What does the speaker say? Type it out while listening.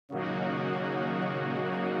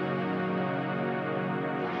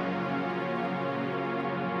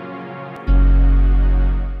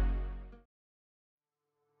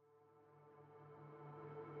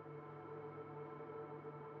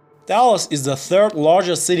Dallas is the third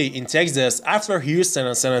largest city in Texas after Houston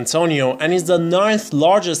and San Antonio and is the ninth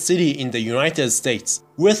largest city in the United States.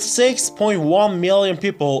 With 6.1 million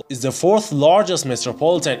people, is the fourth largest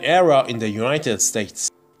metropolitan area in the United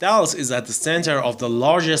States. Dallas is at the center of the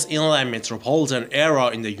largest inland metropolitan area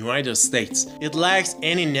in the United States. It lacks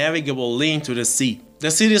any navigable link to the sea. The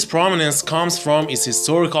city's prominence comes from its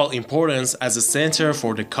historical importance as a center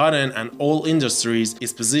for the cotton and oil industries,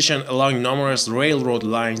 its position along numerous railroad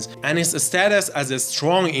lines, and its status as a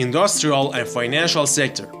strong industrial and financial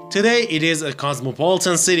sector. Today, it is a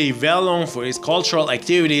cosmopolitan city well known for its cultural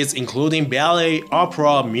activities including ballet,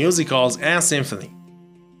 opera, musicals, and symphony.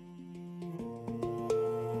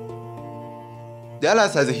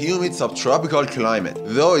 Dallas has a humid subtropical climate,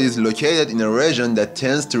 though it is located in a region that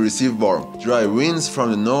tends to receive warm, dry winds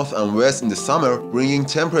from the north and west in the summer, bringing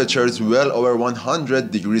temperatures well over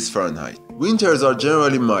 100 degrees Fahrenheit. Winters are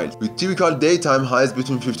generally mild, with typical daytime highs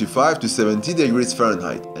between 55 to 70 degrees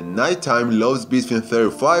Fahrenheit and nighttime lows between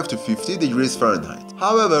 35 to 50 degrees Fahrenheit.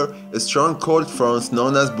 However, strong cold fronts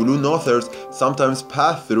known as blue northers sometimes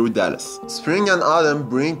pass through Dallas. Spring and autumn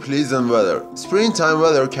bring pleasant weather. Springtime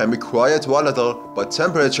weather can be quite volatile, but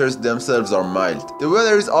temperatures themselves are mild. The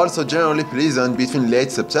weather is also generally pleasant between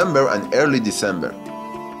late September and early December.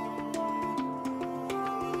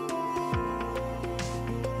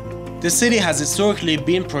 The city has historically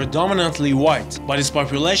been predominantly white, but its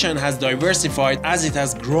population has diversified as it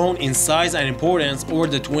has grown in size and importance over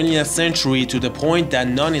the 20th century to the point that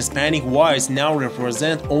non-Hispanic whites now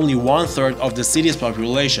represent only 1/3 of the city's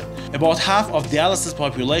population. About half of Dallas's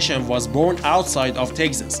population was born outside of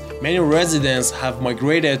Texas. Many residents have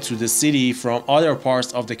migrated to the city from other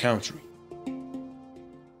parts of the country.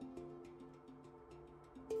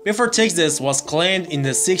 Before Texas was claimed in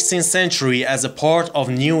the 16th century as a part of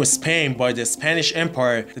New Spain by the Spanish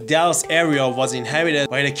Empire, the Dallas area was inhabited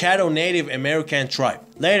by the Caddo Native American tribe.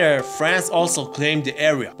 Later, France also claimed the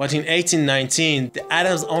area, but in 1819, the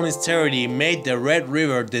Adams-Onis Treaty made the Red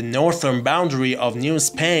River the northern boundary of New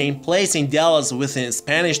Spain, placing Dallas within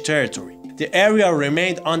Spanish territory. The area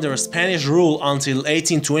remained under Spanish rule until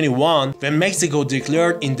 1821, when Mexico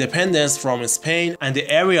declared independence from Spain and the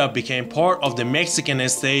area became part of the Mexican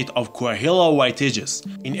state of Coahuila Vitiges.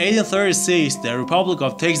 In 1836, the Republic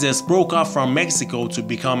of Texas broke off from Mexico to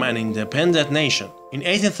become an independent nation. In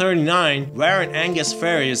 1839, Warren Angus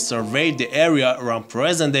Ferris surveyed the area around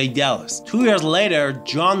present-day Dallas. 2 years later,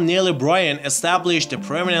 John Neely Bryan established a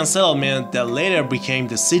permanent settlement that later became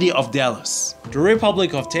the city of Dallas. The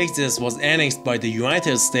Republic of Texas was annexed by the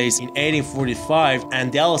United States in 1845 and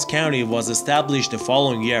Dallas County was established the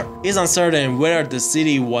following year. It is uncertain whether the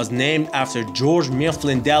city was named after George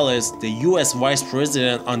Mifflin Dallas, the U.S. Vice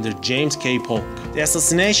President under James K. Polk. The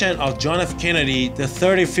assassination of John F. Kennedy, the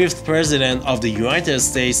 35th President of the United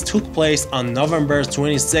States, took place on November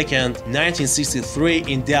 22, 1963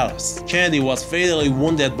 in Dallas. Kennedy was fatally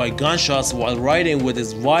wounded by gunshots while riding with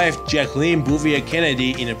his wife Jacqueline Bouvier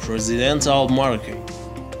Kennedy in a presidential motorcade.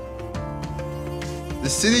 The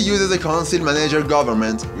city uses a council-manager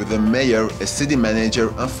government with a mayor, a city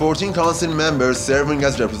manager, and 14 council members serving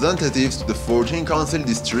as representatives to the 14 council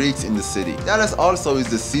districts in the city. Dallas also is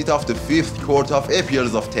the seat of the 5th Court of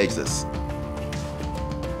Appeals of Texas.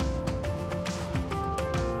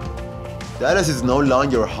 Dallas is no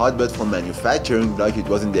longer a hotbed for manufacturing like it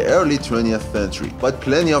was in the early 20th century, but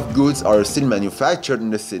plenty of goods are still manufactured in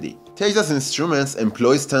the city. Texas Instruments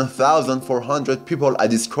employs 10,400 people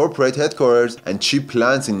at its corporate headquarters and chip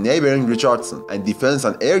plants in neighboring Richardson, and defense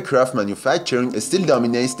and aircraft manufacturing still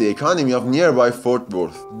dominates the economy of nearby Fort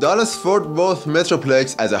Worth. Dallas-Fort Worth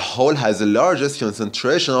Metroplex as a whole has the largest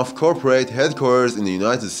concentration of corporate headquarters in the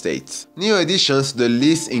United States. New additions to the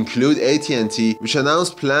list include AT&T, which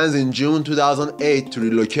announced plans in June 2008 to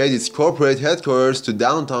relocate its corporate headquarters to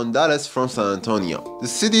downtown Dallas from San Antonio. The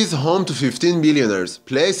city is home to 15 billionaires,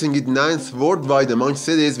 placing it 9th worldwide among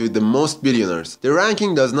cities with the most billionaires. The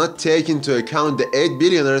ranking does not take into account the 8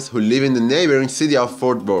 billionaires who live in the neighboring city of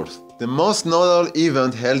Fort Worth. The most notable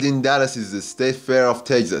event held in Dallas is the State Fair of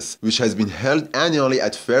Texas, which has been held annually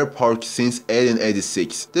at Fair Park since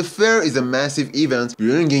 1886. The fair is a massive event,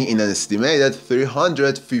 bringing in an estimated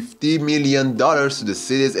 $350 million to the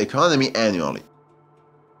city's economy annually.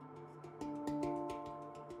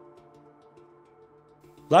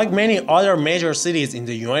 Like many other major cities in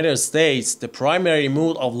the United States, the primary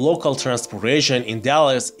mode of local transportation in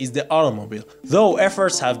Dallas is the automobile, though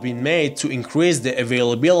efforts have been made to increase the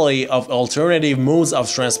availability of alternative modes of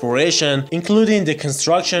transportation, including the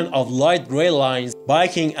construction of light rail lines,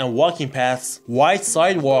 biking and walking paths, wide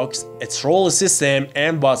sidewalks, a trolley system,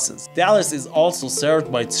 and buses. Dallas is also served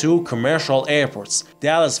by two commercial airports,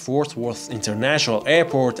 Dallas-Fort Worth International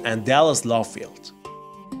Airport and Dallas-Love Field.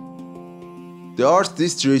 The Arts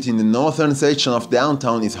District in the northern section of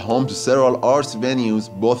downtown is home to several arts venues,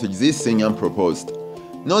 both existing and proposed.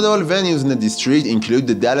 Notable venues in the district include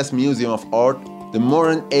the Dallas Museum of Art, the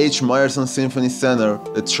Morton H. Meyerson Symphony Center,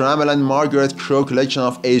 the Trammell and Margaret Crow Collection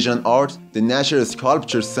of Asian Art, the National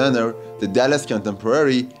Sculpture Center, the Dallas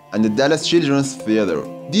Contemporary, and the Dallas Children's Theater.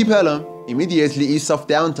 Deep Ellum, immediately east of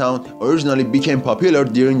downtown, originally became popular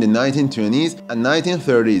during the 1920s and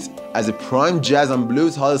 1930s as a prime jazz and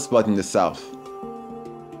blues hotspot in the South.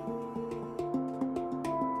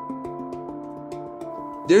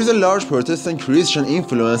 There is a large Protestant Christian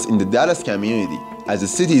influence in the Dallas community, as the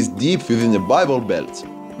city is deep within the Bible Belt.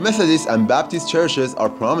 Methodist and Baptist churches are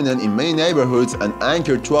prominent in many neighborhoods and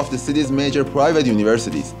anchor two of the city's major private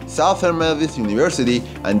universities, Southern Methodist University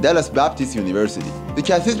and Dallas Baptist University. The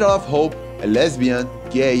Cathedral of Hope, a lesbian,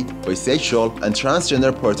 gay, bisexual, and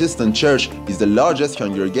transgender Protestant church, is the largest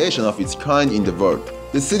congregation of its kind in the world.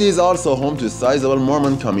 The city is also home to a sizable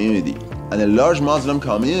Mormon community and a large Muslim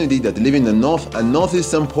community that live in the north and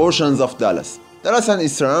northeastern portions of Dallas. Dallas and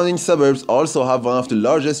its surrounding suburbs also have one of the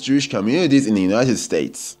largest Jewish communities in the United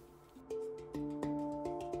States.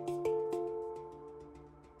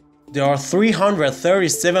 There are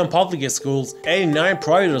 337 public schools, 89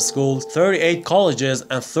 private schools, 38 colleges,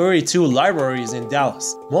 and 32 libraries in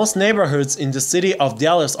Dallas. Most neighborhoods in the city of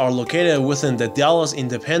Dallas are located within the Dallas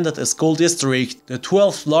Independent School District, the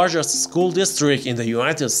 12th largest school district in the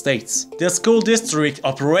United States. The school district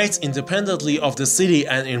operates independently of the city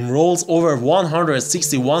and enrolls over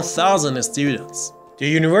 161,000 students. The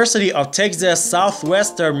University of Texas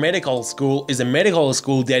Southwestern Medical School is a medical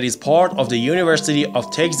school that is part of the University of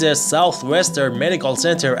Texas Southwestern Medical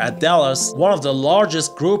Center at Dallas, one of the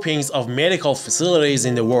largest groupings of medical facilities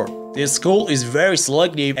in the world. This school is very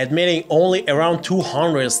selective, admitting only around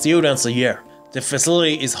 200 students a year. The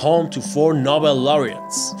facility is home to 4 Nobel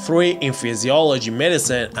laureates, 3 in physiology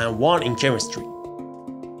medicine and 1 in chemistry.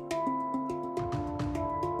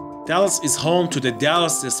 Dallas is home to the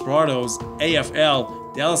Dallas Desperados,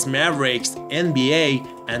 AFL, Dallas Mavericks, NBA,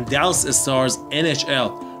 and Dallas Stars,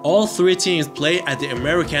 NHL. All 3 teams play at the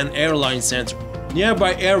American Airlines Center.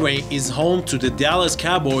 Nearby Airway is home to the Dallas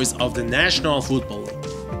Cowboys of the National Football League.